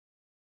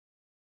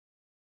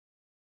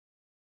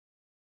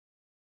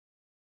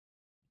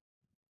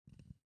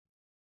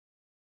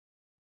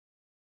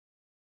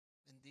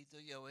Bendito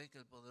Yahweh, que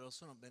el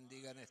poderoso nos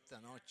bendiga en esta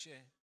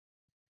noche.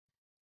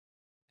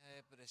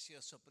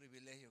 Precioso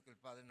privilegio que el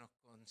Padre nos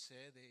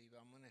concede y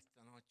vamos en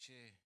esta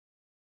noche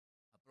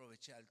a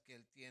aprovechar que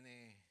Él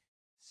tiene,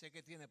 sé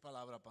que tiene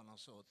palabra para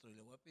nosotros y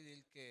le voy a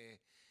pedir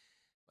que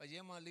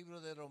vayamos al libro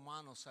de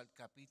Romanos al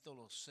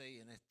capítulo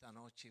 6 en esta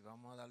noche y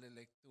vamos a darle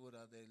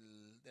lectura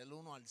del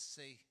 1 al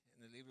 6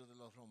 en el libro de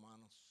los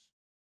Romanos.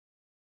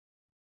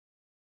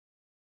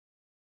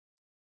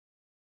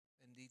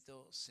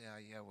 Bendito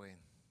sea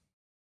Yahweh.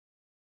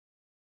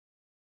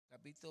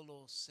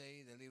 Capítulo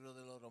 6 del libro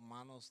de los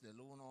Romanos del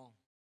 1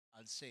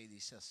 al 6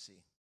 dice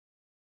así.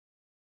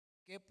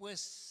 ¿Qué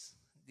pues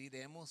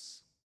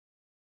diremos?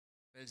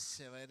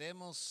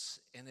 ¿Perseveremos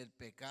en el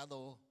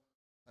pecado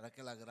para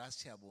que la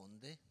gracia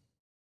abunde?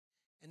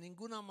 En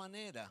ninguna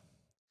manera,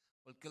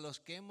 porque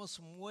los que hemos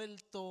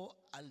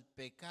muerto al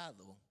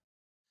pecado,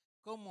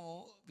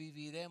 ¿cómo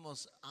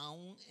viviremos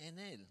aún en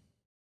él?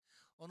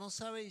 ¿O no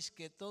sabéis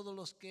que todos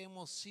los que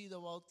hemos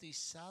sido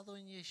bautizados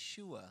en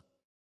Yeshua,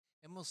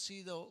 hemos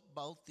sido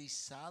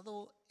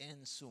bautizados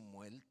en su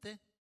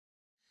muerte?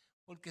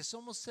 Porque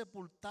somos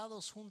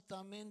sepultados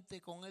juntamente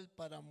con él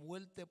para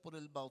muerte por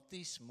el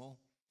bautismo,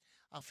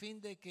 a fin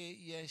de que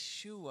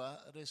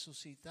Yeshua,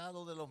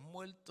 resucitado de los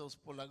muertos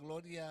por la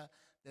gloria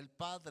del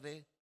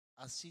Padre,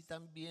 así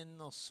también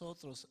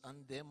nosotros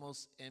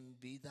andemos en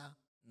vida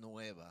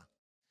nueva.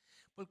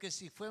 Porque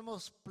si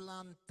fuimos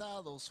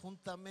plantados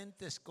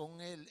juntamente con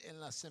él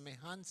en la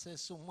semejanza de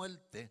su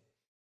muerte,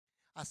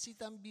 así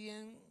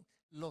también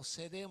lo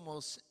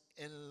seremos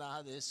en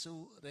la de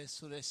su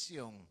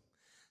resurrección.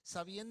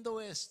 Sabiendo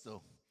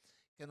esto,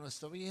 que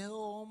nuestro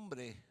viejo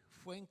hombre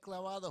fue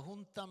enclavado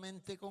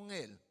juntamente con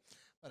él,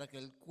 para que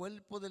el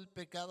cuerpo del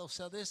pecado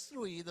sea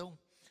destruido,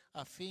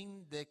 a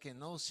fin de que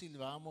no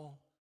sirvamos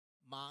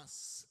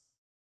más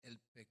el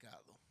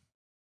pecado.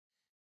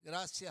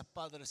 Gracias,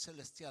 Padre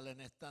Celestial,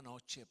 en esta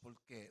noche,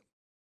 porque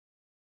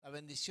la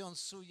bendición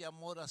suya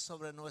mora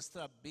sobre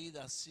nuestras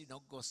vidas y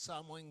nos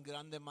gozamos en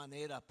grande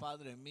manera,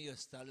 Padre mío,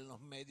 estar en los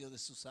medios de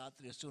sus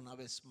atrios una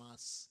vez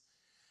más.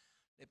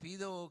 Le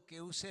pido que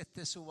use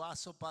este su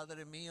vaso,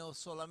 Padre mío,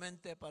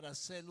 solamente para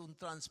ser un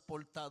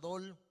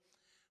transportador,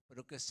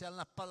 pero que sean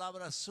las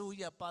palabras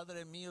suyas,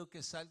 Padre mío,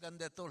 que salgan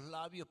de tus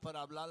labios para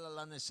hablar a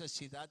la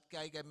necesidad que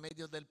haya en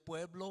medio del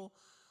pueblo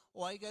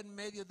o haya en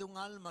medio de un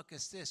alma que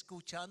esté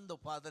escuchando,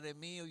 Padre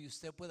mío, y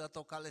usted pueda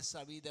tocar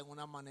esa vida en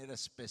una manera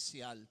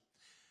especial.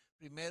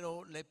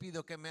 Primero le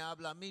pido que me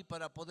hable a mí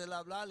para poder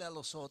hablarle a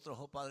los otros,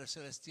 oh Padre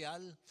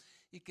Celestial,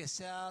 y que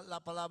sea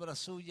la palabra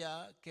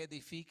suya que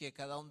edifique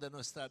cada una de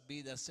nuestras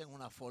vidas en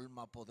una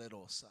forma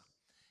poderosa.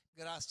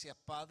 Gracias,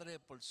 Padre,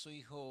 por su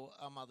Hijo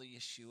amado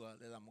Yeshua.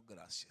 Le damos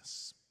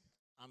gracias.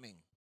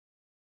 Amén.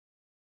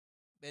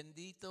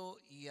 Bendito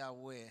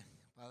Yahweh.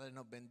 Padre,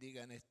 nos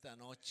bendiga en esta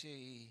noche.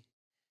 Y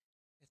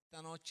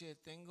esta noche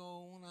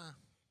tengo unas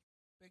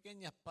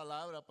pequeñas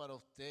palabras para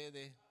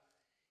ustedes.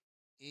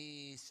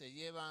 Y se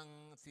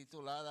llevan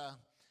tituladas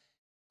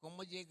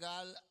 ¿Cómo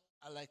llegar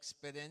a la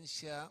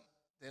experiencia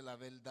de la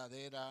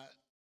verdadera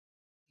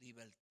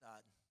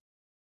libertad?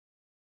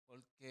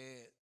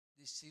 Porque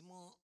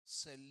decimos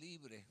ser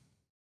libres,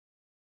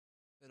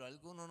 pero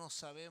algunos no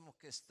sabemos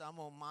que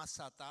estamos más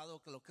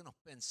atados que lo que nos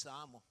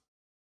pensamos.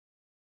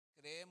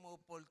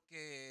 Creemos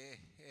porque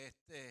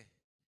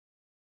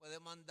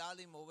podemos andar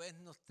y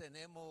movernos,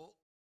 tenemos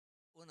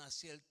una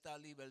cierta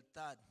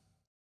libertad,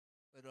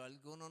 pero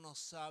algunos no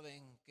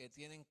saben que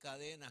tienen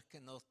cadenas que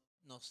nos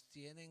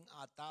tienen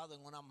atados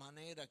en una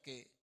manera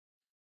que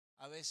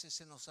a veces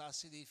se nos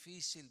hace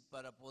difícil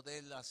para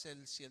poder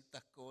hacer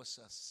ciertas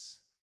cosas.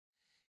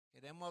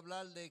 Queremos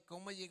hablar de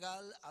cómo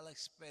llegar a la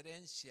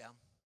experiencia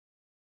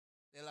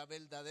de la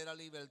verdadera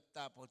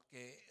libertad,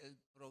 porque el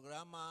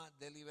programa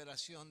de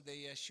liberación de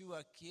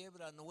Yeshua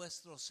quiebra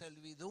nuestra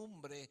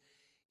servidumbre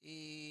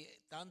y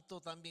tanto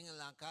también en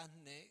la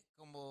carne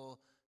como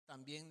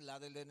también la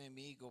del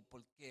enemigo,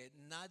 porque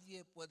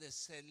nadie puede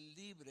ser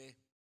libre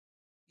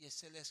y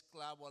es el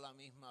esclavo a la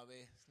misma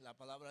vez. La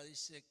palabra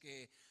dice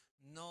que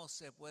no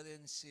se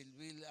pueden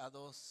servir a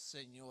dos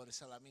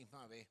señores a la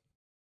misma vez.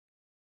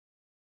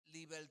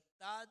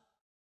 Libertad,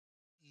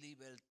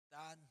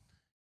 libertad,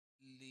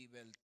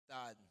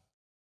 libertad.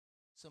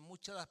 Son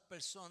muchas las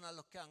personas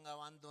los que han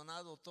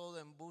abandonado todo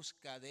en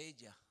busca de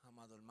ella,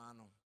 amado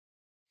hermano.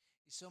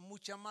 Y son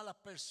muchas más las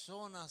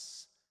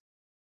personas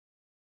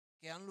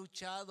que han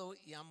luchado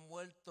y han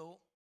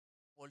muerto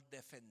por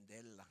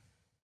defenderla.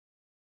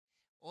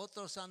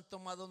 Otros han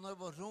tomado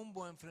nuevos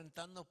rumbos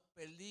enfrentando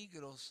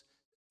peligros,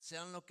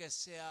 sean lo que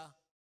sea,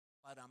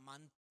 para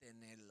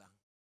mantenerla.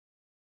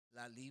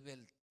 La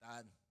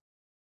libertad.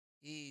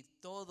 Y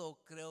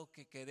todo creo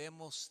que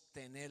queremos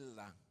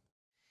tenerla.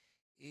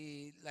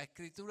 Y la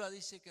Escritura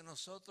dice que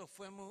nosotros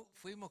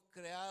fuimos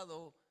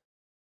creados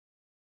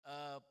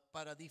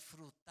para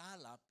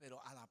disfrutarla,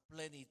 pero a la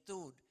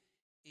plenitud.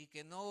 Y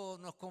que no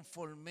nos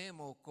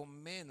conformemos con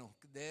menos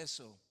de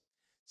eso.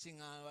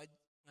 Sin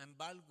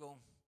embargo,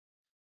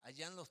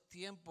 allá en los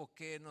tiempos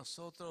que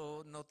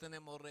nosotros no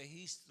tenemos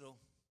registro,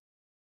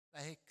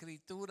 Las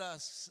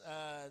escrituras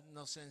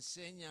nos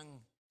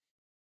enseñan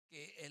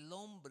que el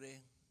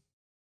hombre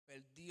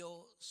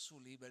perdió su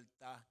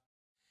libertad,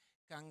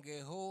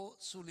 canjeó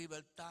su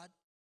libertad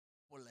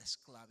por la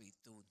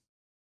esclavitud.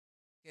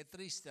 Qué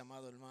triste,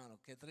 amado hermano,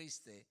 qué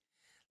triste.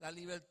 La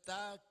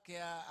libertad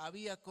que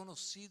había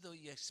conocido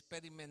y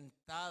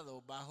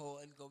experimentado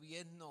bajo el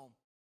gobierno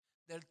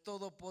del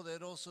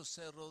Todopoderoso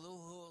se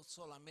redujo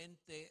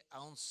solamente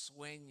a un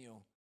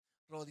sueño,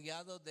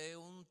 rodeado de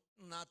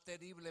una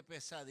terrible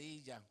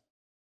pesadilla.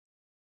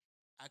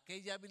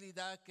 Aquella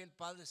habilidad que el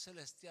Padre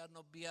Celestial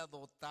nos había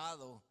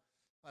dotado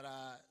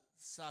para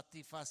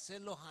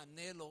satisfacer los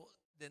anhelos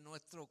de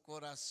nuestro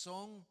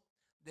corazón,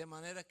 de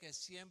manera que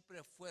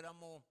siempre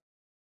fuéramos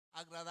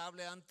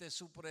agradables ante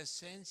su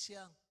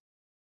presencia,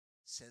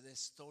 se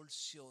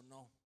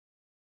distorsionó.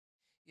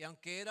 Y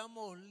aunque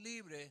éramos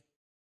libres,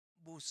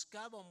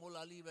 buscábamos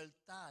la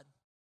libertad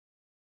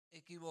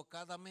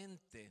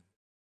equivocadamente.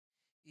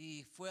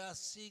 Y fue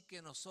así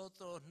que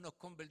nosotros nos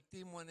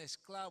convertimos en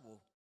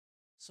esclavos,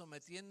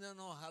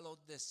 sometiéndonos a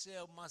los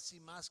deseos más y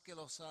más que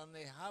los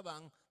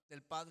alejaban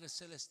del Padre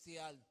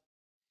Celestial,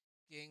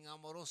 quien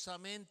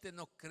amorosamente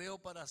nos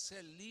creó para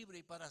ser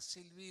libres y para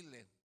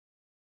servirle.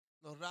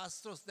 Los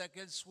rastros de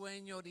aquel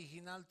sueño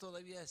original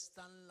todavía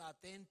están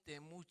latentes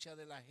en mucha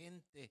de la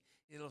gente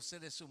y de los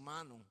seres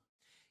humanos.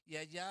 Y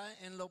allá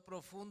en lo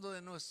profundo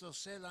de nuestro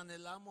ser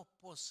anhelamos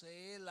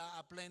poseerla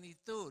a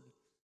plenitud,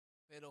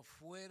 pero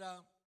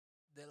fuera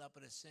de la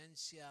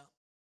presencia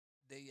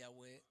de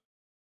Yahweh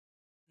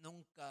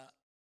nunca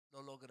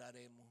lo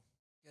lograremos.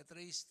 Qué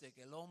triste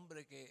que el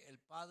hombre que el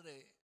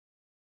Padre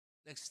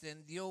le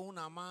extendió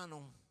una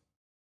mano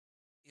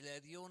y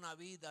le dio una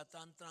vida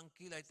tan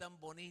tranquila y tan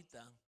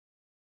bonita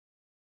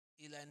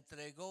y la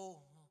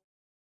entregó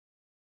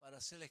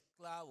para ser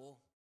esclavo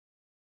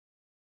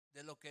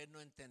de lo que él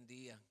no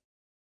entendía.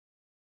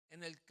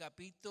 En el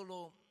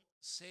capítulo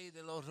 6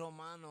 de los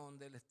Romanos,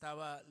 donde le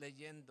estaba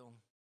leyendo,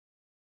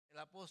 el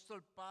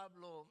apóstol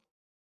Pablo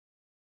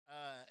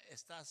ha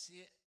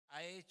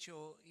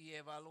hecho y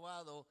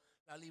evaluado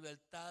la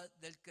libertad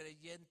del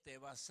creyente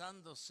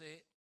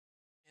basándose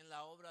en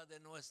la obra de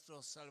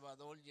nuestro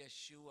Salvador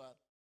Yeshua.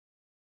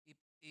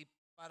 Y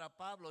para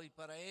Pablo y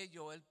para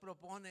ello, él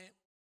propone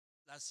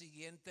la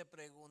siguiente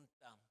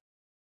pregunta: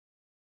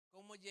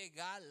 ¿cómo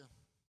llegar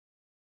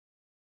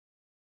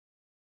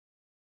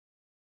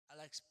a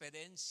la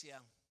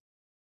experiencia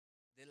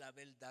de la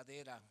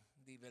verdadera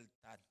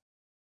libertad?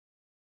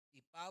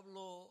 Y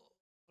Pablo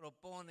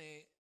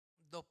propone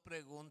dos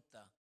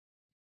preguntas.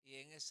 Y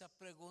en esas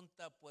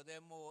preguntas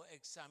podemos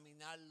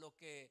examinar lo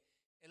que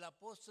el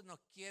apóstol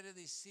nos quiere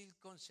decir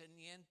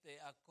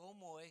concerniente a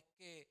cómo es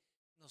que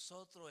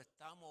nosotros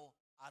estamos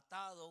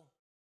atados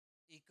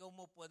y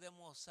cómo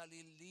podemos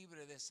salir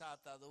libres de esa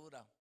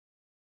atadura.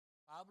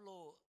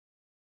 Pablo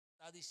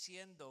está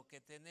diciendo que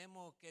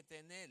tenemos que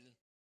tener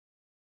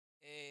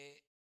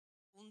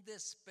un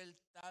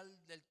despertar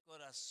del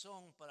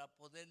corazón para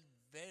poder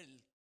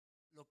ver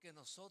lo que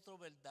nosotros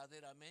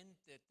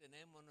verdaderamente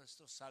tenemos en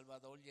nuestro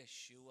Salvador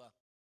Yeshua.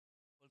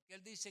 Porque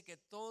él dice que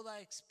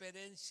toda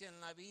experiencia en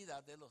la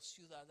vida de los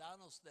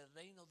ciudadanos del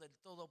reino del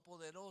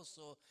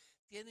Todopoderoso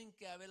tienen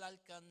que haber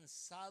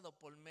alcanzado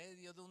por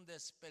medio de un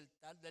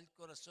despertar del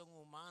corazón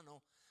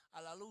humano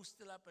a la luz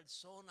de la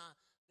persona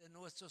de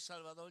nuestro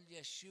Salvador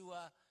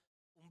Yeshua,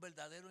 un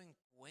verdadero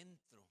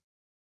encuentro.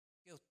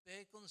 Que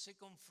usted se ha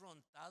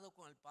confrontado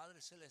con el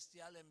Padre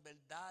Celestial, en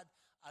verdad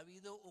ha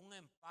habido un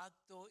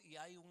impacto y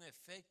hay un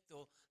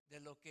efecto de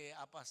lo que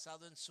ha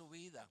pasado en su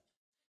vida.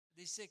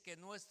 Dice que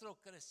nuestro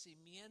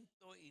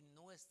crecimiento y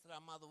nuestra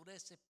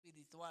madurez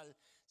espiritual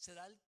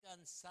será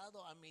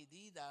alcanzado a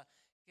medida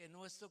que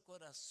nuestro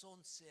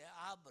corazón se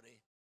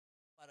abre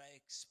para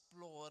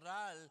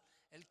explorar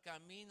el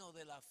camino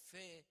de la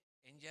fe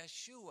en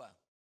Yeshua.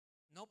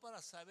 No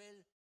para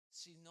saber,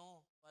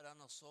 sino para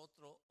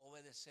nosotros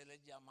obedecer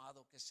el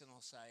llamado que se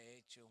nos ha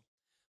hecho.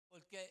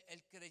 Porque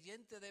el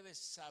creyente debe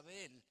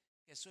saber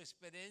que su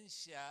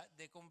experiencia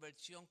de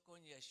conversión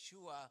con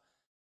Yeshua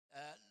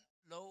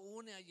lo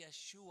une a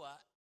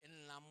Yeshua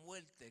en la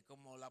muerte,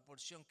 como la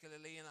porción que le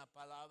leí en la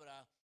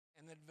palabra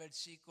en el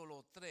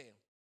versículo 3.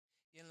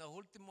 Y en los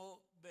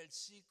últimos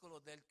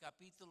versículos del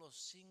capítulo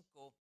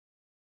 5,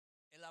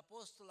 el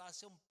apóstol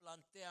hace un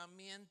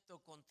planteamiento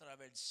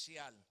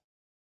controversial,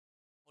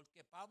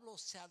 porque Pablo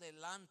se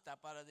adelanta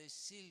para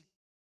decir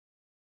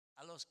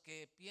a los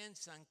que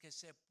piensan que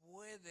se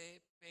puede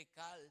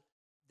pecar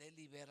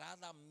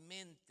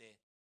deliberadamente,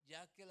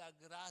 ya que la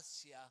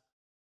gracia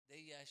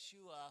de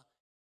Yeshua,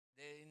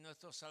 de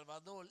nuestro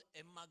Salvador,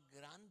 es más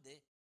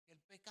grande que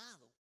el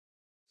pecado.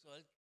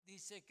 Él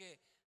dice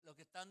que lo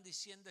que están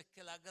diciendo es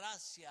que la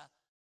gracia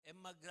es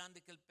más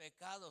grande que el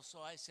pecado,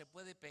 ahí se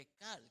puede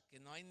pecar, que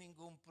no hay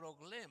ningún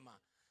problema.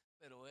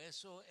 Pero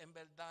eso en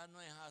verdad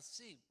no es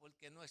así,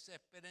 porque nuestra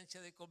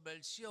experiencia de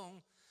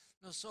conversión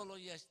no solo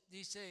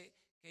dice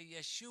que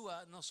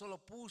Yeshua no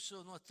solo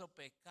puso nuestro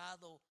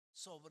pecado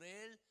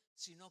sobre él,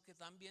 sino que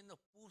también nos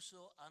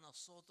puso a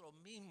nosotros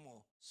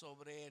mismos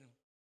sobre él.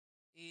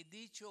 Y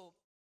dicho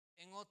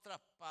En otras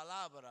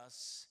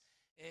palabras,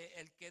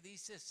 el que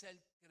dice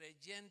ser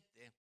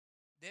creyente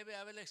debe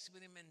haber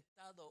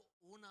experimentado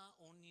una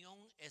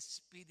unión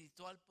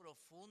espiritual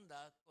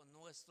profunda con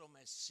nuestro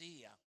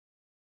Mesías.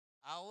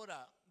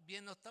 Ahora,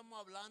 bien, no estamos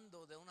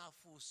hablando de una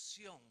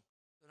fusión.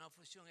 Una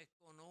fusión es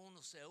cuando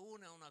uno se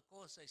une a una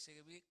cosa y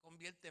se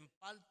convierte en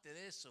parte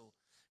de eso,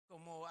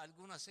 como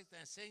algunas sectas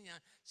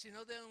enseñan,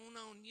 sino de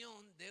una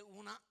unión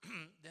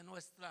de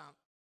nuestra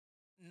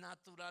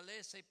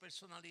naturaleza y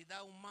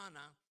personalidad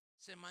humana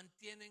se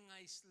mantienen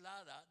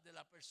aisladas de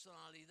la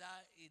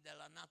personalidad y de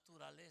la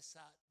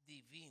naturaleza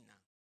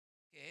divina,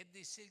 que es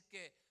decir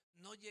que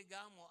no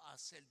llegamos a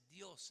ser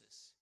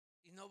dioses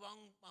y no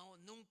vamos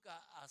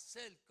nunca a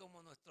ser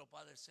como nuestro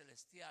Padre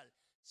Celestial,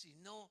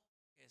 sino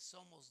que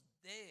somos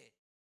de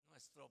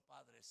nuestro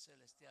Padre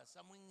Celestial,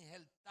 estamos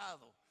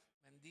injertados,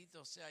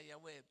 bendito sea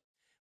Yahweh.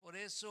 Por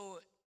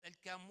eso el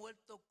que ha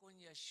muerto con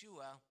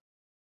Yeshua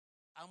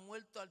ha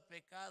muerto al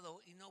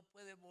pecado y no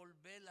puede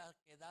volver a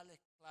quedar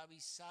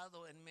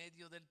esclavizado en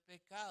medio del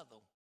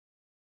pecado.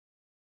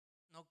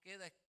 No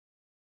queda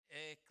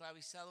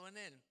esclavizado en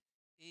él.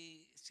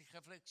 Y si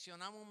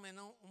reflexionamos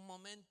un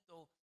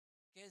momento,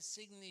 ¿qué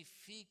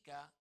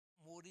significa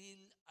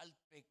morir al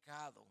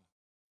pecado?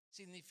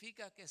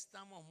 Significa que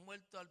estamos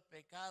muertos al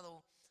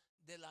pecado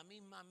de la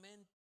misma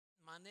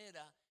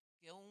manera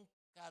que un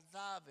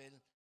cadáver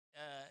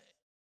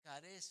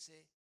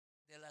carece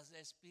de la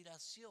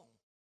respiración.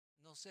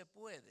 No se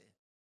puede.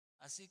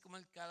 Así como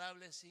el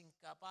cadáver es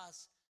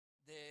incapaz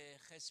de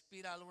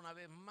respirar una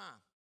vez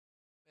más.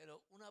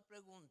 Pero una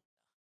pregunta,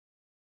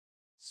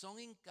 ¿son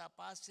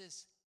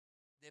incapaces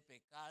de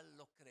pecar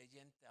los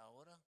creyentes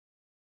ahora?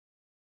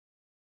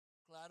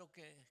 Claro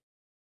que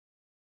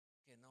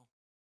no.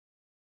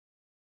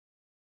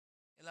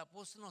 El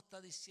apóstol nos está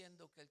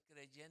diciendo que el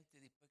creyente,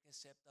 después que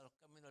acepta los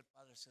caminos del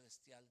Padre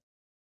Celestial,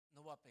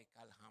 no va a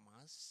pecar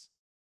jamás.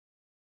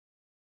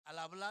 Al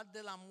hablar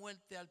de la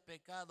muerte al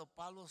pecado,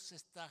 Pablo se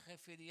está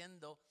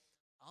refiriendo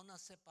a una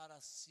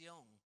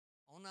separación,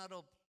 a una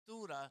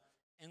ruptura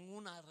en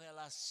una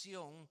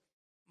relación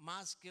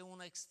más que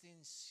una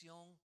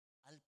extinción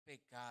al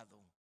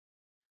pecado.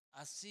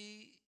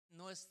 Así,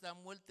 nuestra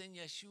muerte en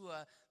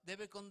Yeshua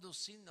debe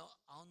conducirnos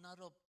a una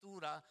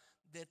ruptura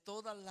de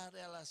todas las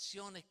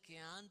relaciones que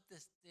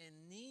antes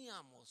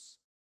teníamos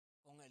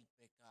con el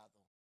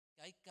pecado.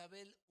 Que hay que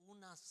haber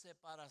una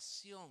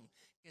separación,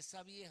 que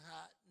esa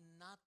vieja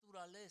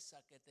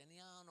naturaleza que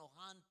teníamos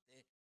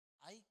antes,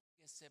 hay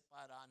que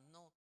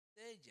separarnos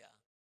de ella.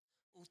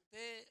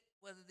 Usted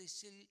puede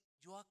decir,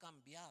 yo ha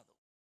cambiado,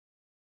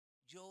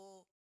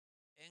 yo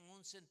en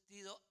un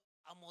sentido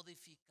ha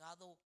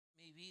modificado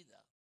mi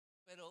vida,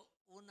 pero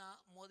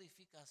una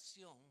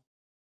modificación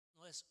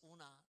no es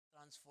una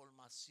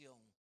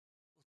transformación.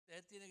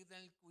 Usted tiene que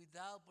tener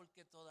cuidado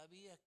porque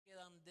todavía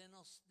quedan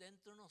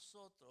dentro de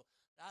nosotros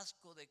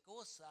asco de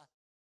cosas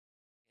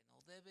que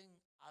no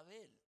deben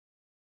haber.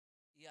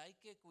 Y hay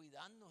que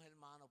cuidarnos,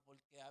 hermano,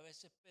 porque a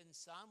veces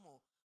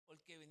pensamos,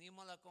 porque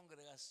venimos a la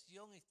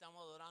congregación y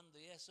estamos adorando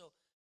y eso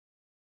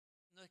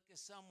no es que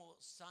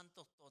somos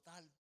santos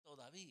total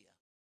todavía.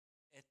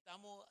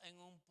 Estamos en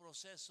un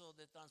proceso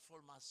de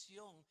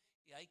transformación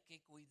y hay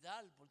que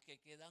cuidar porque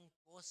quedan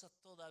cosas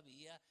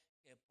todavía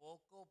que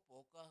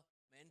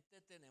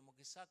pocamente tenemos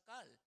que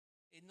sacar.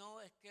 Y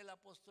no es que el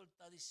apóstol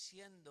está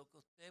diciendo que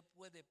usted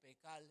puede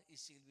pecar y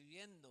seguir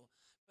viviendo,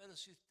 pero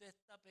si usted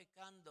está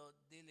pecando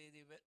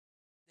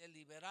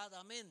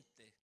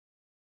deliberadamente,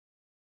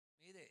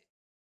 mire,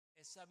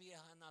 esa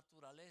vieja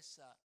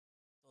naturaleza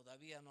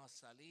todavía no ha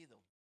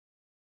salido.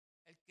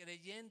 El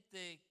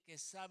creyente que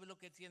sabe lo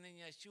que tiene en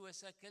Yeshua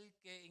es aquel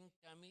que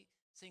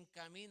se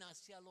encamina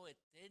hacia lo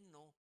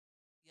eterno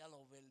y a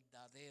lo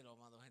verdadero,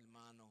 amados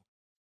hermanos.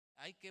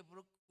 Hay que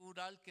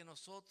procurar que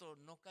nosotros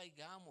no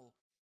caigamos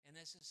en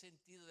ese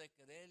sentido de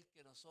creer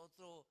que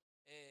nosotros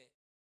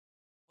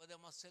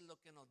podemos hacer lo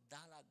que nos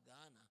da la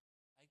gana.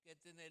 Hay que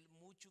tener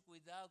mucho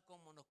cuidado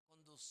cómo nos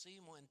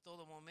conducimos en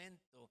todo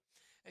momento.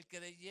 El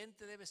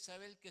creyente debe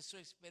saber que su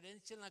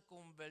experiencia en la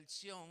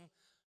conversión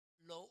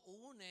lo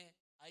une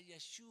a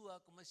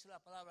Yeshua, como dice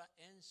la palabra,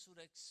 en su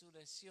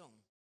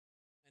resurrección.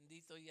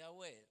 Bendito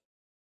Yahweh.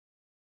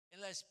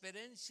 En la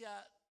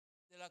experiencia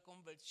de la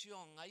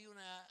conversión hay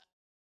una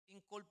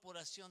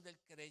incorporación del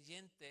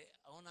creyente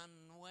a una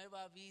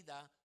nueva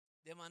vida,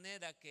 de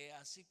manera que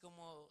así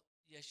como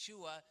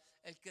Yeshua,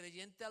 el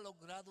creyente ha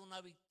logrado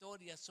una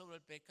victoria sobre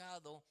el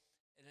pecado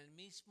en el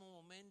mismo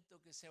momento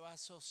que se va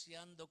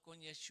asociando con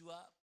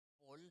Yeshua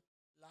por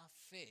la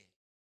fe.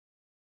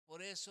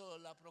 Por eso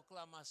la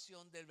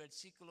proclamación del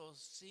versículo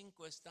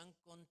 5 es tan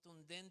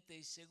contundente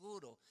y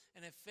seguro.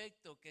 En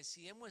efecto, que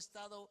si hemos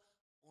estado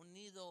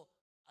unidos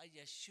a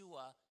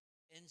Yeshua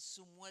en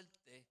su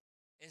muerte,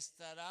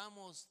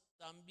 estaremos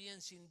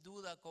también sin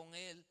duda con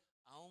él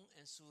aún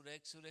en su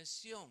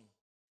resurrección.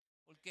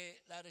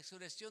 Porque la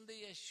resurrección de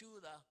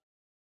Yeshua,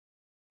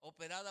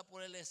 operada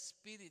por el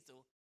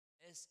Espíritu,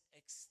 es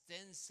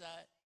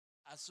extensa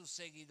a sus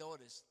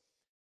seguidores.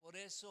 Por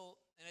eso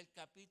en el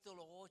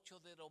capítulo 8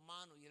 de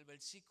Romanos y el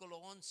versículo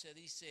 11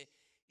 dice,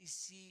 y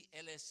si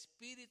el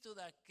espíritu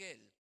de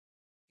aquel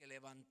que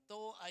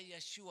levantó a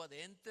Yeshua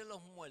de entre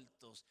los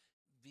muertos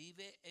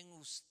vive en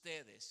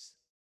ustedes,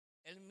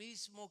 el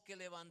mismo que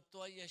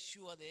levantó a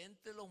Yeshua de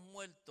entre los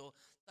muertos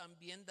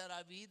también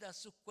dará vida a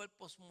sus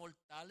cuerpos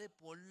mortales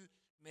por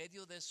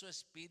medio de su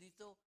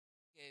espíritu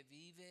que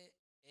vive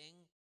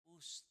en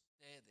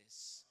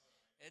ustedes.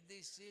 Es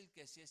decir,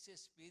 que si ese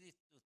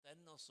espíritu está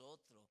en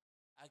nosotros,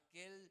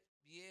 aquel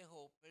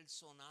viejo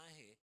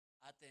personaje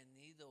ha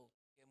tenido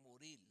que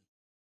morir.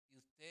 Y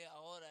usted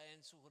ahora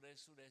en su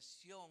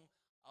resurrección,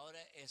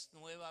 ahora es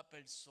nueva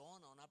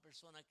persona, una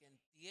persona que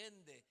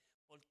entiende,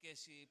 porque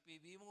si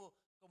vivimos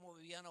como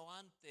vivíamos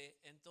antes,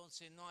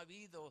 entonces no ha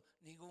habido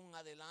ningún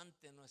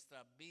adelante en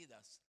nuestras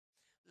vidas.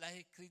 La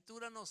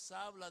Escritura nos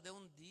habla de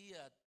un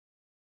día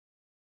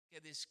que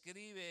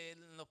describe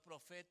en los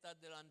profetas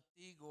del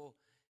Antiguo,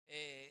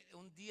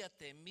 un día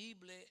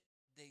temible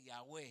de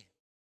Yahweh,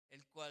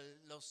 el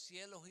cual los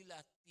cielos y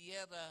las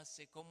tierras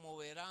se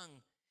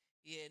conmoverán.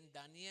 Y en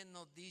Daniel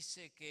nos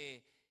dice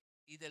que,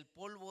 y del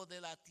polvo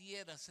de la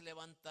tierra se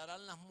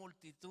levantarán las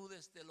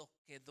multitudes de los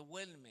que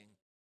duermen,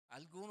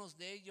 algunos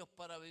de ellos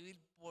para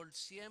vivir por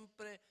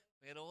siempre,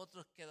 pero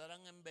otros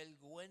quedarán en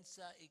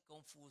vergüenza y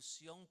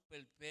confusión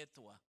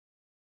perpetua.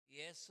 Y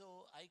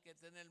eso hay que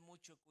tener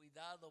mucho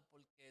cuidado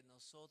porque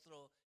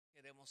nosotros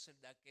queremos ser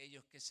de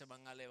aquellos que se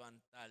van a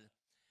levantar.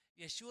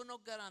 Yeshua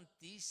nos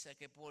garantiza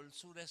que por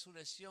su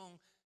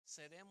resurrección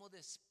seremos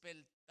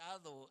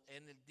despertados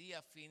en el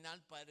día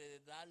final para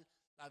heredar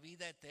la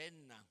vida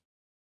eterna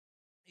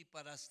y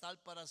para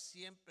estar para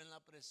siempre en la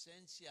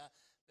presencia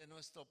de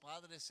nuestro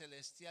Padre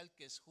Celestial,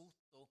 que es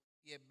justo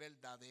y es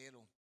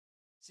verdadero.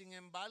 Sin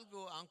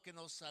embargo, aunque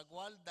nos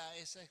aguarda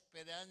esa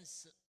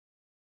esperanza,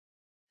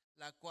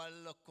 la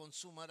cual los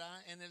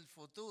consumirá en el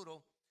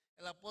futuro,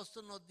 el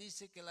apóstol nos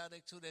dice que la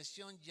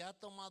resurrección ya ha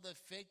tomado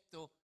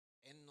efecto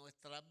en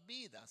nuestras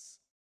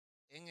vidas.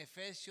 En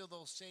Efesios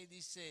 2:6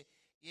 dice,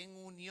 y en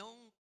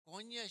unión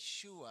con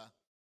Yeshua,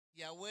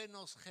 Yahweh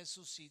nos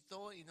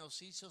resucitó y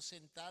nos hizo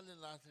sentar en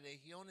las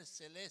regiones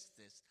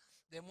celestes,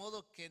 de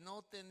modo que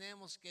no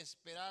tenemos que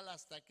esperar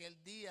hasta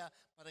aquel día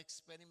para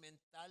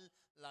experimentar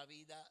la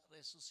vida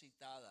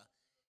resucitada.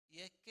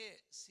 Y es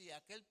que si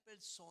aquel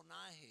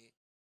personaje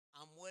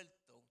ha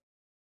muerto,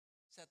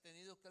 se ha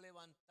tenido que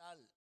levantar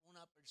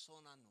una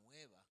persona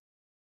nueva,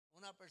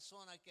 una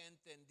persona que ha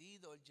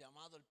entendido el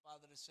llamado del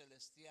Padre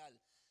Celestial.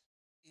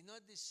 Y no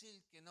es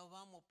decir que no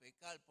vamos a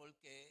pecar,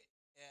 porque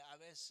a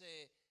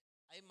veces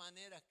hay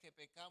maneras que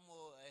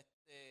pecamos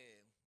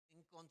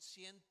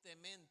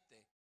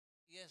inconscientemente.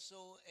 Y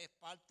eso es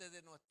parte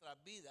de nuestra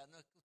vida. No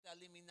es que usted ha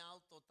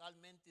eliminado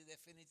totalmente y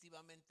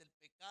definitivamente el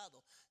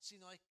pecado,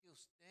 sino es que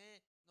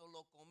usted no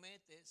lo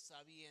comete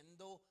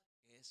sabiendo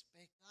que es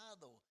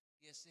pecado.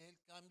 Y ese es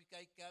el cambio que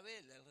hay que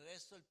haber. El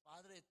resto el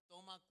Padre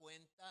toma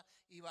cuenta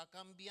y va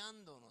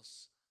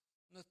cambiándonos.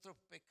 Nuestros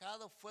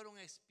pecados fueron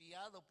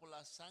expiados por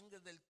la sangre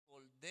del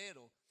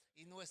Cordero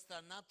y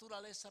nuestra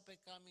naturaleza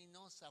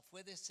pecaminosa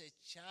fue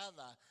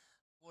desechada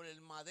por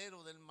el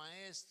madero del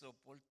Maestro.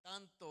 Por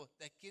tanto,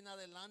 de aquí en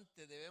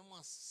adelante debemos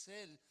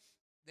hacer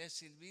de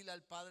servir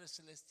al Padre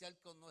Celestial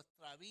con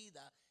nuestra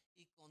vida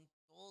y con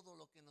todo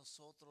lo que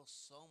nosotros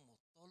somos.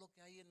 Todo lo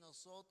que hay en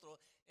nosotros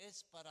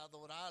es para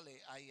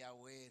adorarle a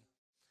Yahweh.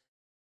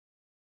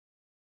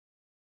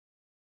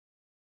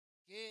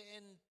 ¿Qué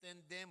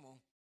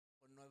entendemos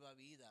por nueva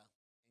vida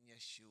en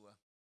Yeshua?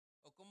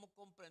 ¿O cómo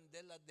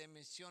comprender las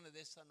dimensiones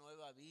de esa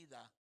nueva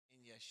vida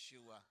en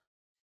Yeshua?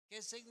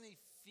 ¿Qué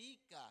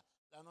significa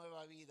la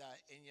nueva vida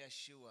en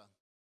Yeshua?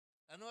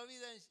 La nueva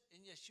vida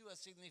en Yeshua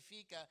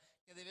significa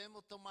que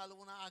debemos tomar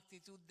una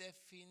actitud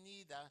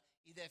definida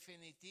y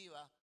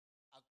definitiva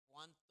a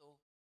cuanto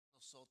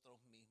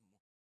nosotros mismos.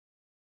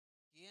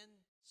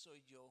 ¿Quién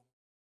soy yo?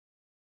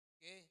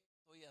 ¿Qué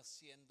estoy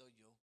haciendo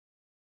yo?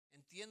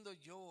 ¿Entiendo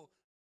yo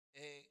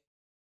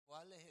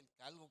cuál es el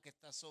cargo que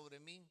está sobre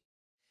mí?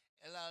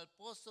 El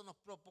apóstol nos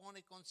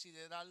propone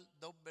considerar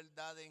dos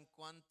verdades en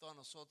cuanto a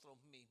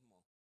nosotros mismos.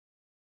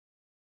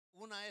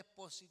 Una es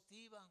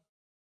positiva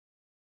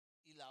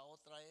y la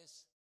otra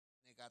es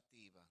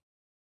negativa.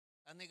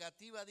 La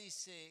negativa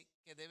dice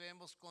que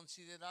debemos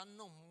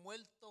considerarnos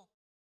muertos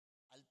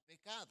al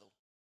pecado,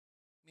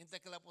 mientras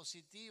que la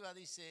positiva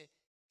dice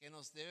que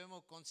nos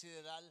debemos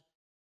considerar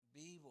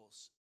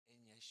vivos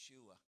en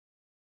Yeshua.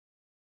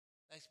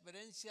 La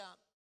experiencia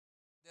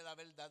de la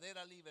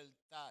verdadera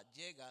libertad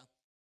llega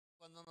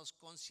cuando nos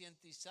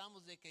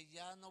concientizamos de que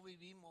ya no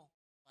vivimos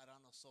para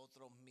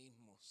nosotros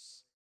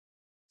mismos,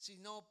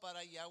 sino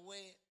para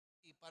Yahweh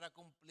y para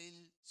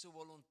cumplir su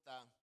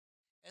voluntad.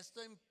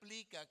 Esto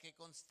implica que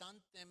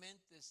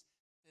constantemente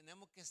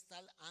tenemos que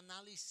estar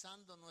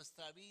analizando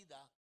nuestra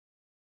vida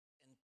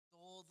en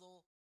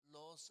todos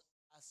los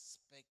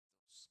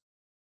aspectos.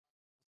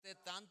 Usted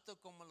tanto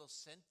como en lo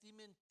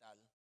sentimental,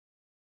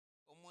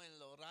 como en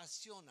lo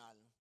racional,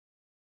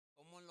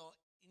 como en lo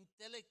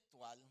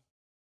intelectual,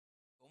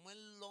 como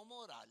en lo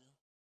moral,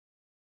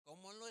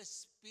 como en lo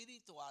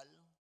espiritual,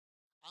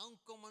 Aun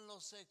como en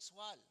lo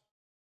sexual,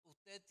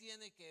 usted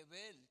tiene que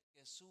ver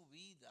que su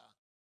vida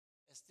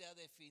esté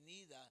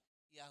definida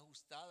y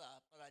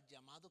ajustada para el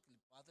llamado que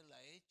el Padre le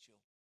ha hecho.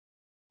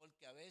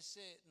 Porque a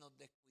veces nos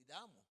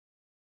descuidamos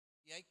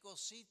y hay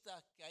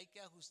cositas que hay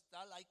que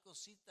ajustar, hay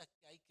cositas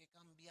que hay que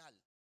cambiar.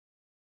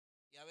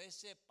 Y a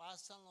veces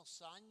pasan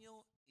los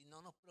años y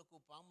no nos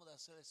preocupamos de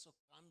hacer esos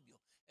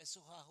cambios,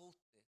 esos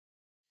ajustes.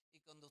 Y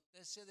cuando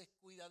usted se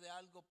descuida de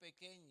algo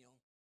pequeño,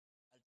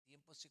 al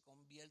tiempo se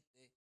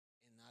convierte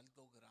en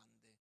algo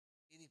grande.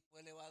 Y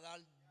después le va a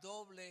dar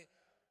doble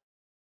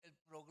el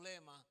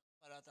problema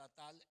para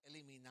tratar de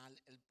eliminar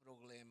el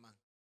problema.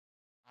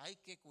 Hay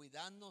que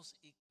cuidarnos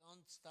y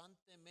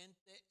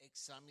constantemente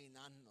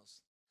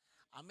examinarnos.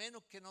 A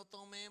menos que no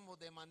tomemos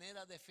de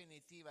manera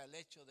definitiva el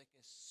hecho de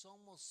que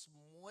somos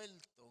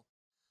muertos,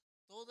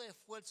 todo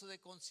esfuerzo de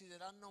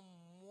considerarnos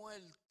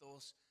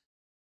muertos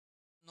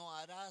no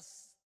hará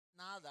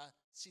nada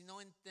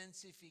sino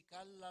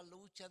intensificar la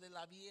lucha de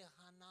la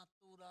vieja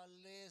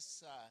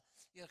naturaleza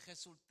y el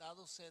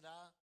resultado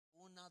será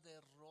una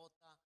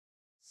derrota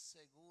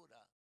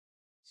segura.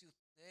 Si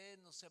usted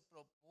no se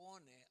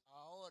propone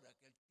ahora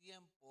que el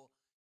tiempo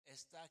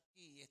está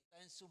aquí,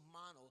 está en sus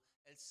manos,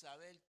 el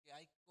saber que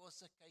hay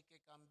cosas que hay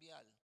que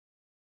cambiar,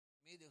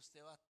 mire,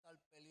 usted va a estar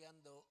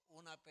peleando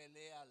una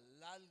pelea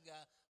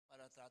larga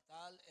para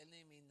tratar de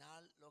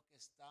eliminar lo que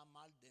está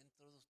mal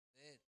dentro de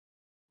usted.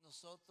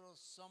 Nosotros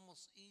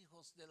somos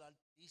hijos del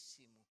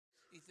Altísimo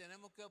y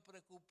tenemos que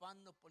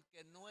preocuparnos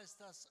porque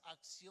nuestras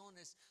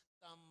acciones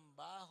están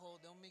bajo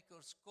de un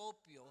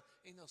microscopio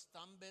y nos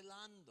están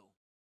velando.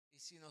 Y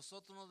si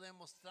nosotros no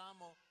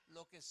demostramos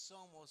lo que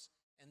somos,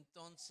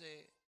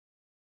 entonces,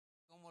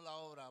 ¿cómo la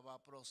obra va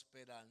a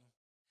prosperar?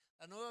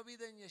 La nueva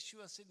vida en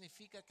Yeshua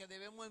significa que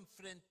debemos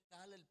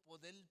enfrentar el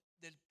poder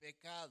del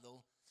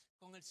pecado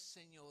con el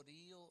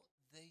señorío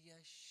de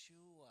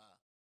Yeshua.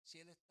 Si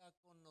Él está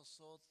con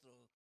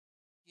nosotros,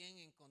 ¿quién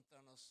en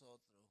contra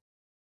nosotros?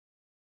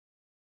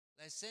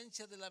 La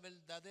esencia de la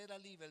verdadera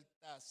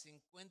libertad se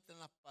encuentra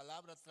en las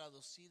palabras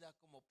traducidas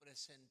como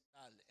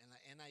presentar en la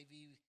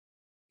NIV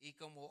y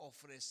como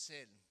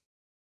ofrecer.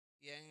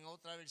 Y en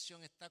otra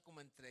versión está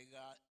como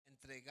entregar.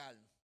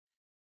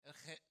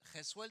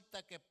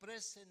 Resuelta que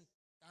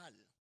presentar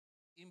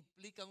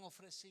implica un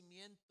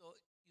ofrecimiento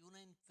y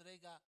una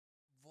entrega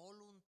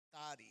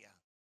voluntaria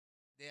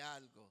de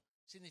algo.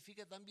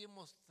 Significa también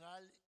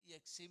mostrar y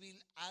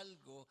exhibir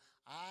algo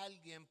a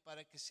alguien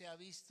para que sea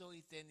visto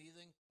y tenido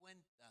en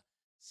cuenta.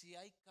 Si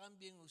hay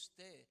cambio en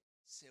usted,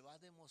 se va a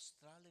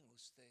demostrar en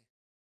usted.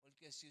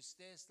 Porque si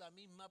usted es la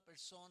misma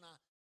persona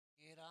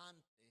que era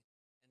antes,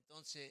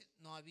 entonces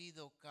no ha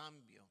habido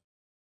cambio.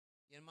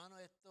 Y hermano,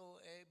 esto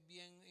es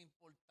bien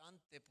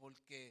importante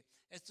porque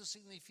esto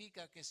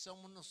significa que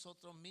somos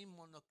nosotros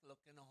mismos los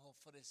que nos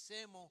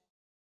ofrecemos,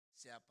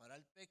 sea para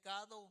el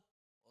pecado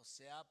o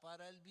sea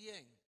para el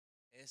bien.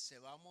 Se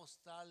va a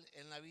mostrar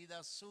en la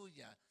vida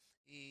suya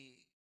y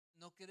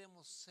no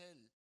queremos ser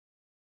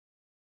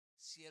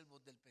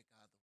siervos del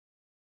pecado.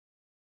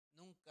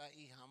 Nunca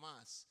y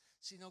jamás,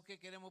 sino que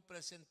queremos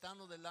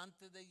presentarnos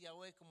delante de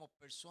Yahweh como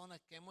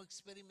personas que hemos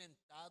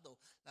experimentado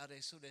la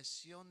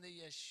resurrección de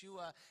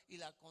Yeshua y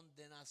la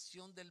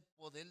condenación del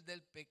poder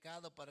del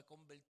pecado para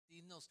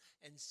convertirnos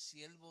en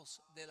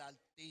siervos del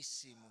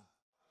Altísimo.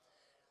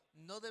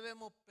 No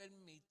debemos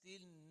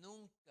permitir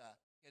nunca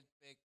que el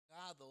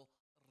pecado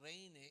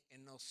reine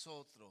en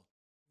nosotros,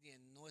 ni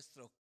en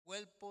nuestros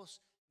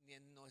cuerpos, ni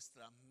en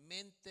nuestras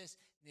mentes,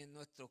 ni en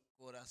nuestros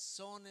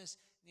corazones,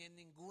 ni en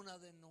ninguna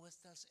de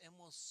nuestras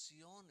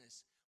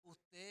emociones.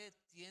 Usted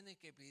tiene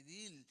que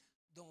pedir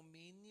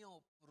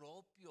dominio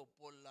propio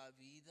por la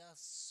vida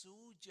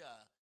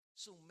suya.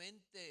 Su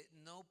mente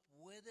no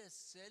puede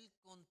ser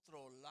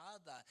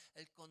controlada.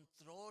 El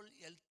control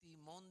y el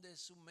timón de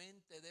su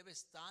mente debe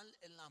estar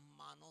en las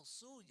manos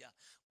suyas,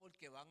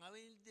 porque van a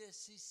venir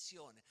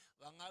decisiones,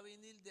 van a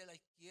venir de la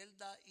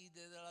izquierda y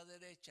de la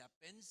derecha,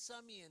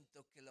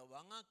 pensamientos que lo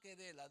van a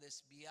querer a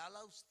desviar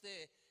a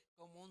usted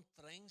como un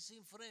tren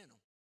sin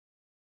freno.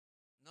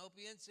 No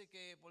piense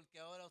que porque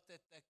ahora usted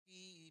está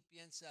aquí y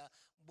piensa,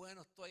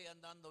 bueno, estoy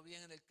andando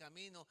bien en el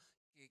camino,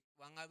 que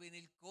van a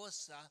venir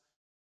cosas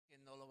que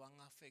no lo van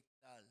a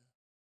afectar.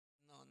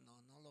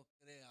 No lo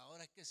crea.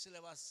 Ahora es que se le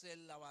va a hacer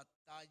la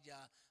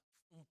batalla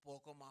un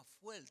poco más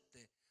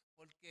fuerte,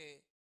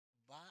 porque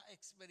va a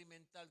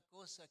experimentar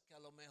cosas que a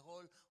lo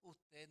mejor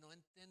usted no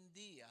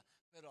entendía,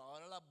 pero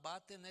ahora las va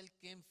a tener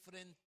que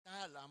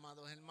enfrentar,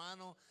 amados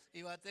hermanos,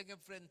 y va a tener que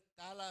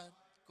enfrentarlas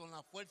con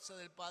la fuerza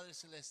del Padre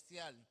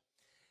Celestial.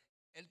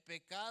 El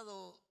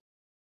pecado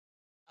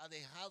ha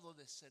dejado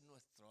de ser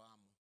nuestro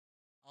amo.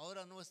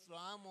 Ahora nuestro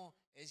amo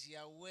es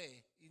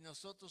Yahweh y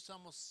nosotros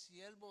somos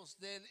siervos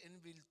de Él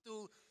en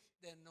virtud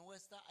de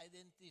nuestra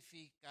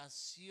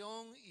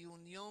identificación y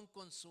unión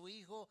con su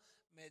Hijo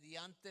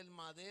mediante el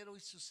madero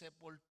y su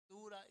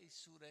sepultura y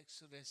su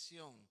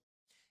resurrección.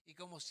 Y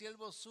como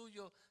siervos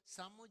suyos,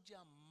 estamos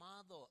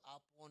llamados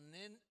a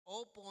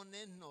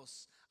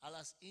oponernos a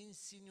las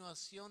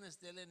insinuaciones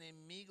del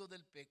enemigo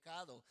del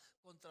pecado,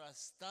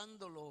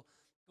 contrastándolo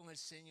con el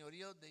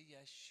señorío de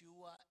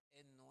Yeshua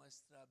en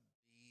nuestras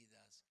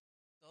vidas.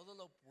 Todo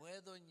lo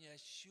puedo en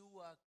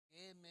Yeshua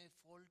que me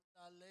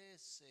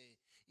fortalece.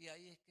 Y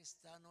ahí es que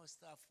está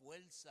nuestra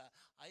fuerza.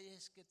 Ahí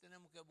es que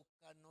tenemos que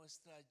buscar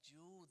nuestra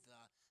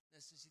ayuda.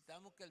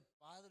 Necesitamos que el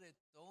Padre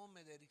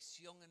tome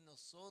dirección en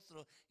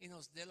nosotros y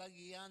nos dé la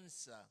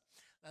guianza.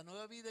 La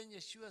nueva vida en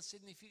Yeshua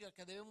significa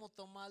que debemos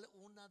tomar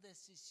una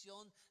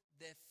decisión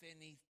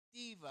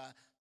definitiva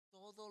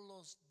todos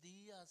los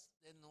días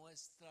de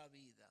nuestra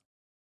vida.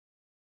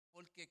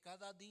 Porque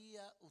cada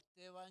día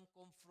usted va a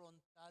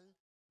confrontar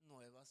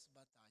nuevas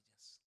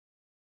batallas.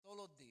 Todos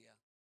los días.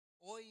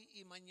 Hoy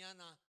y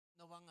mañana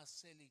no van a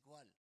ser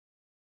igual.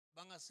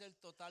 Van a ser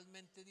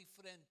totalmente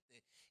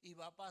diferentes. Y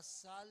va a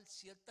pasar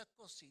ciertas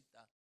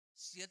cositas,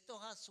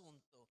 ciertos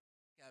asuntos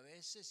que a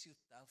veces si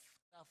usted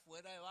está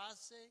fuera de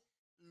base,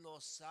 lo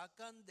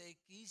sacan de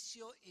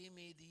quicio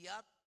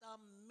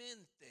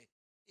inmediatamente.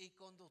 Y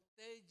cuando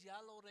usted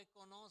ya lo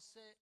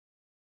reconoce,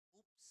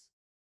 ups,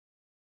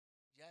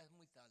 ya es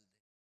muy tarde.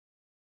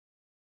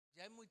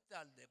 Ya es muy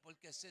tarde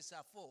porque se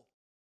zafó.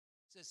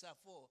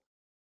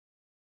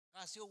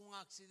 Casi hubo un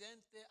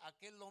accidente,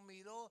 aquel lo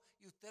miró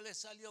y usted le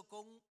salió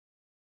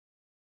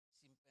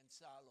sin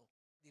pensarlo.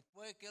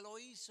 Después que lo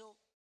hizo,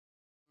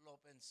 lo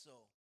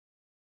pensó.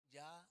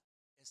 Ya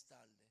es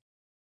tarde.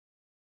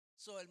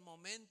 El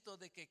momento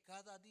de que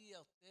cada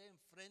día usted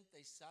enfrenta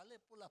y sale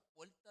por la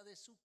puerta de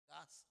su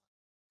casa,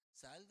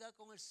 salga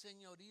con el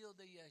señorío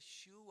de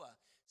Yeshua.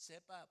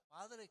 Sepa,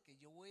 Padre, que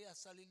yo voy a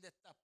salir de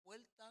esta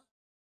puerta.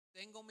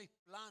 Tengo mis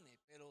planes,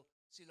 pero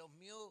si los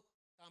míos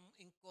están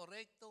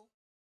incorrectos,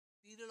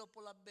 tírelo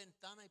por las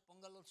ventanas y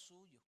póngalo el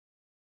suyo.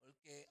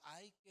 Porque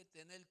hay que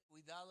tener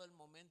cuidado el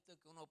momento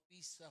que uno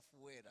pisa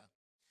afuera.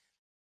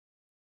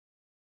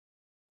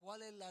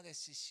 ¿Cuál es la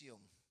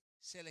decisión?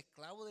 ¿Ser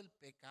esclavo del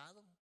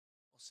pecado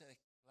o ser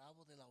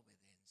esclavo de la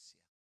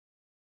obediencia?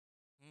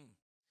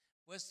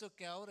 Puesto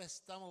que ahora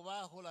estamos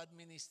bajo la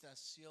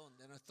administración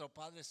de nuestro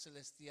Padre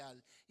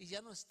Celestial y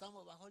ya no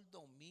estamos bajo el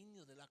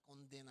dominio de la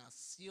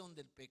condenación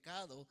del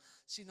pecado,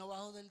 sino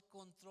bajo el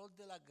control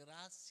de la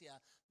gracia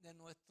de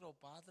nuestro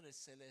Padre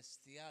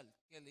Celestial.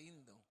 Qué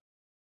lindo.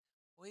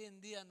 Hoy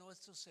en día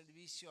nuestro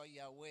servicio a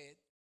Yahweh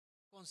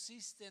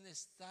consiste en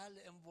estar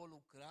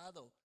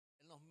involucrado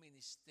en los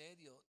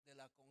ministerios de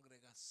la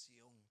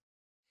congregación.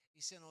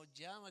 Y se nos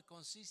llama,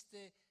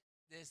 consiste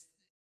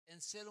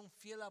en ser un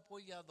fiel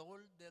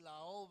apoyador de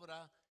la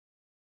obra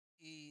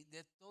y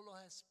de todos los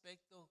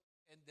aspectos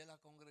de la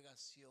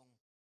congregación.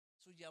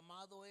 Su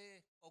llamado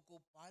es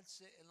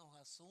ocuparse en los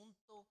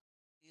asuntos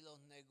y los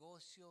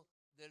negocios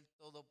del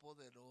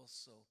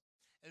Todopoderoso.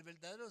 El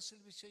verdadero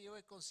servicio de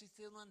Yahweh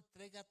consiste en una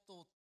entrega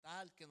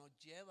total que nos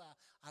lleva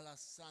a la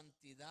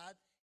santidad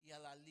y a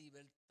la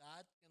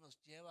libertad que nos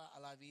lleva a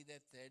la vida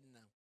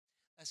eterna.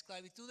 La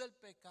esclavitud del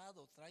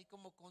pecado trae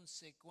como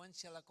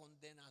consecuencia la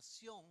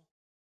condenación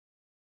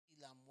y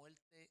la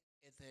muerte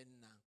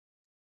eterna.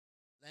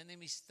 La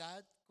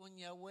enemistad con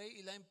Yahweh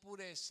y la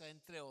impureza,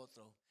 entre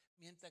otros.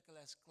 Mientras que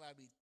la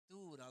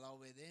esclavitud a la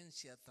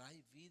obediencia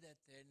trae vida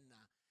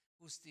eterna,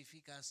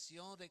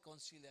 justificación,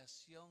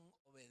 reconciliación,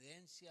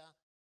 obediencia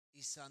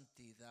y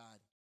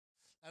santidad.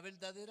 La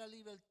verdadera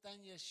libertad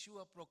en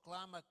Yeshua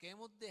proclama que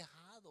hemos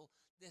dejado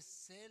de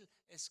ser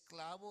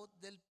esclavos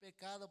del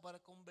pecado para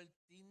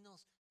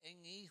convertirnos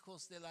en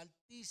hijos del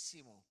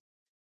Altísimo.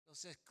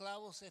 Los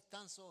esclavos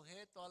están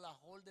sujetos a las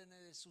órdenes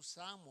de sus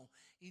amos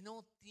y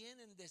no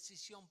tienen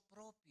decisión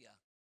propia.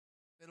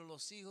 Pero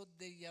los hijos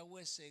de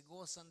Yahweh se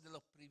gozan de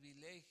los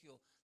privilegios,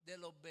 de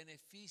los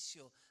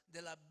beneficios,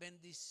 de las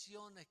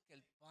bendiciones que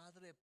el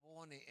Padre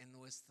pone en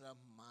nuestras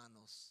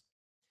manos.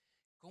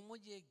 ¿Cómo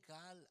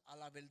llegar a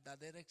la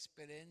verdadera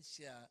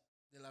experiencia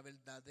de la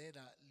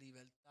verdadera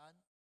libertad?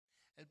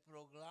 El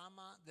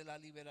programa de la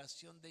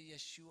liberación de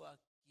Yeshua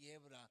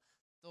quiebra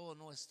todo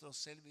nuestro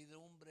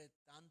servidumbre,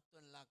 tanto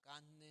en la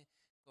carne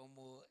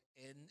como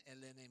en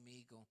el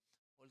enemigo.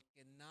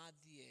 Porque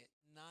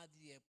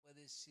nadie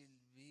puede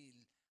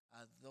servir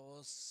a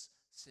dos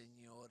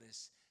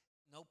señores.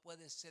 No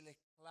puede ser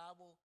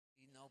esclavo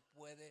y no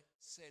puede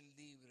ser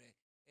libre.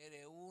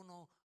 Eres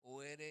uno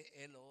o eres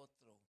el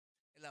otro.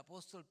 El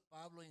apóstol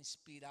Pablo,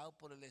 inspirado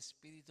por el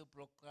Espíritu,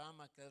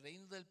 proclama que el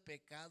reino del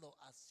pecado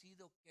ha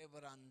sido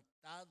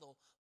quebrantado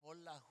por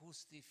la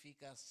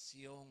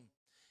justificación,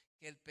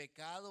 que el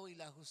pecado y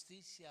la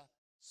justicia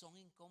son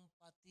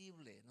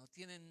incompatibles, no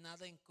tienen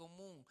nada en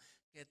común,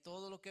 que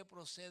todo lo que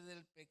procede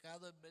del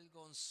pecado es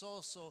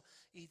vergonzoso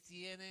y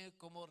tiene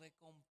como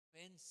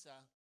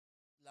recompensa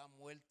la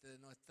muerte de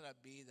nuestras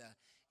vidas,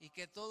 y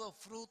que todo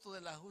fruto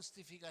de la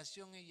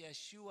justificación en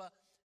Yeshua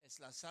es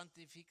la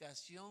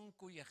santificación,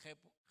 cuya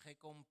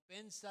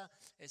recompensa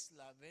es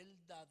la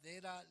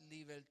verdadera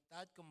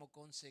libertad como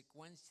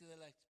consecuencia de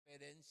la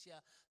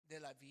experiencia de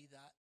la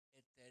vida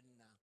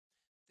eterna.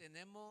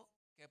 Tenemos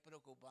que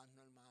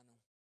preocuparnos, hermano,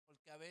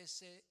 porque a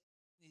veces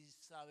ni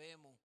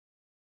sabemos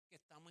que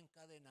estamos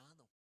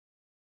encadenados.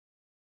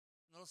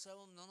 No lo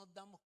sabemos, no nos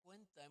damos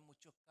cuenta en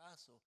muchos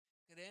casos.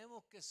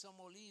 Creemos que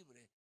somos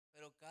libres,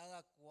 pero cada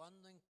cada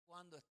cuando en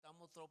cuando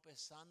estamos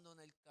tropezando en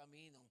el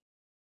camino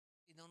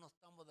y no nos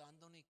estamos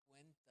dando ni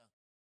cuenta.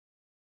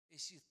 Y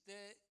si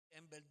usted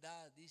en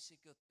verdad dice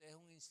que usted es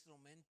un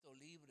instrumento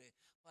libre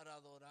para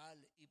adorar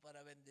y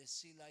para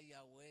bendecir a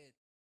Yahweh,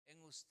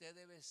 en usted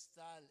debe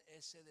estar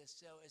ese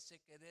deseo, ese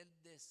querer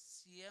de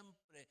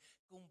siempre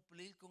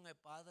cumplir con el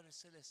Padre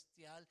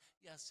Celestial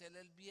y hacer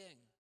el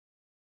bien.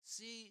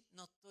 Sí,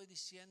 no estoy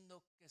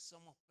diciendo que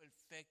somos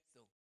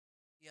perfectos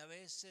y a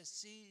veces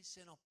sí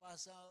se nos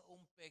pasa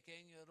un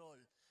pequeño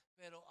error,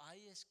 pero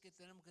ahí es que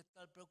tenemos que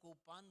estar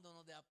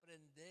preocupándonos de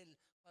aprender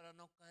para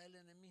no caer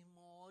en el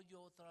mismo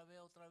hoyo otra vez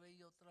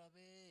y otra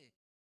vez.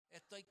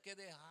 Esto hay que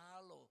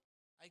dejarlo.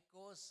 Hay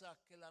cosas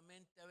que la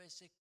mente a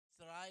veces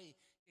trae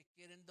que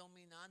quieren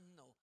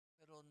dominarnos,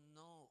 pero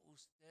no,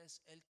 usted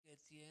es el que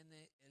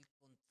tiene el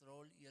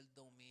control y el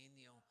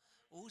dominio.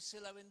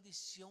 Use la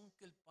bendición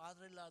que el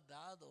Padre le ha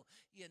dado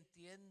y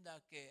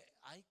entienda que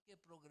hay que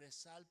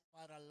progresar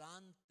para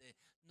adelante,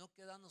 no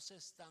quedándose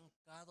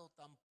estancado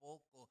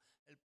tampoco.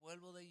 El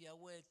pueblo de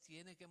Yahweh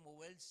tiene que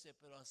moverse,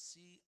 pero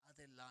así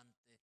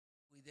adelante.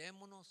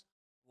 Cuidémonos,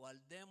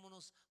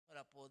 guardémonos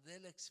para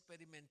poder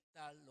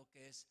experimentar lo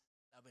que es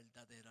la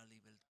verdadera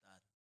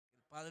libertad. Que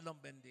el Padre los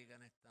bendiga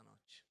en esta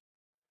noche.